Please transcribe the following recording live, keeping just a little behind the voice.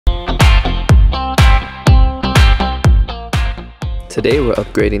Today we're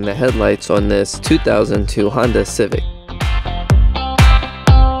upgrading the headlights on this 2002 Honda Civic.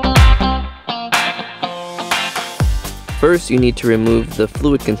 First, you need to remove the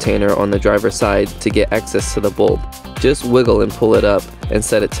fluid container on the driver's side to get access to the bulb. Just wiggle and pull it up and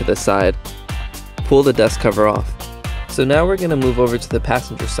set it to the side. Pull the dust cover off. So now we're going to move over to the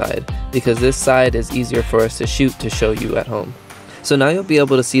passenger side because this side is easier for us to shoot to show you at home. So now you'll be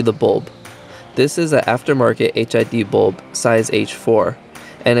able to see the bulb. This is an aftermarket HID bulb size H4,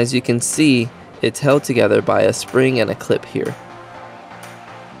 and as you can see, it's held together by a spring and a clip here.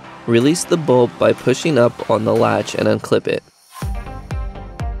 Release the bulb by pushing up on the latch and unclip it.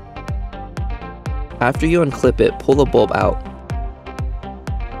 After you unclip it, pull the bulb out.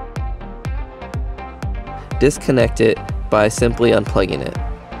 Disconnect it by simply unplugging it.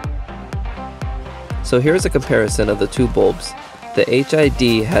 So here's a comparison of the two bulbs. The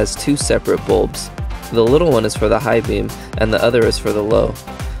HID has two separate bulbs. The little one is for the high beam and the other is for the low.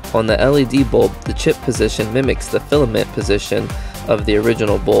 On the LED bulb, the chip position mimics the filament position of the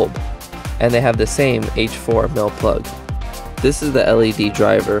original bulb, and they have the same H4 male plug. This is the LED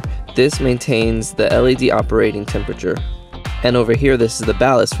driver. This maintains the LED operating temperature. And over here, this is the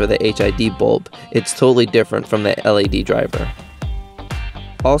ballast for the HID bulb. It's totally different from the LED driver.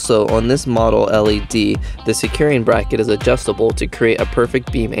 Also, on this model LED, the securing bracket is adjustable to create a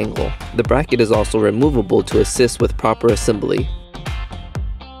perfect beam angle. The bracket is also removable to assist with proper assembly.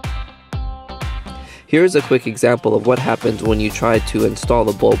 Here's a quick example of what happens when you try to install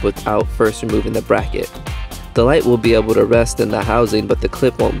the bulb without first removing the bracket. The light will be able to rest in the housing, but the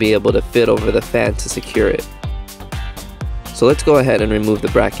clip won't be able to fit over the fan to secure it. So let's go ahead and remove the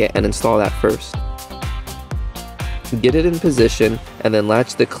bracket and install that first. Get it in position and then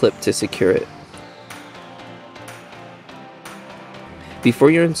latch the clip to secure it.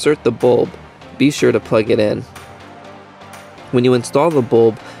 Before you insert the bulb, be sure to plug it in. When you install the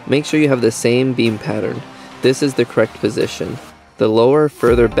bulb, make sure you have the same beam pattern. This is the correct position. The lower,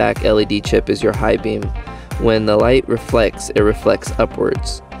 further back LED chip is your high beam. When the light reflects, it reflects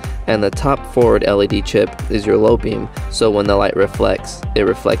upwards. And the top forward LED chip is your low beam, so when the light reflects, it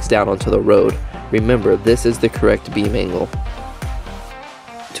reflects down onto the road. Remember, this is the correct beam angle.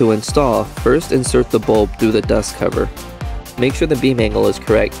 To install, first insert the bulb through the dust cover. Make sure the beam angle is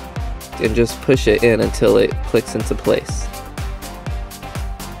correct and just push it in until it clicks into place.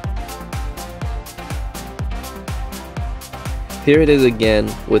 Here it is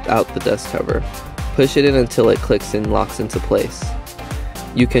again without the dust cover. Push it in until it clicks and locks into place.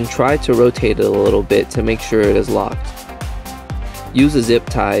 You can try to rotate it a little bit to make sure it is locked. Use a zip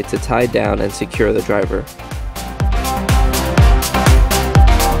tie to tie down and secure the driver.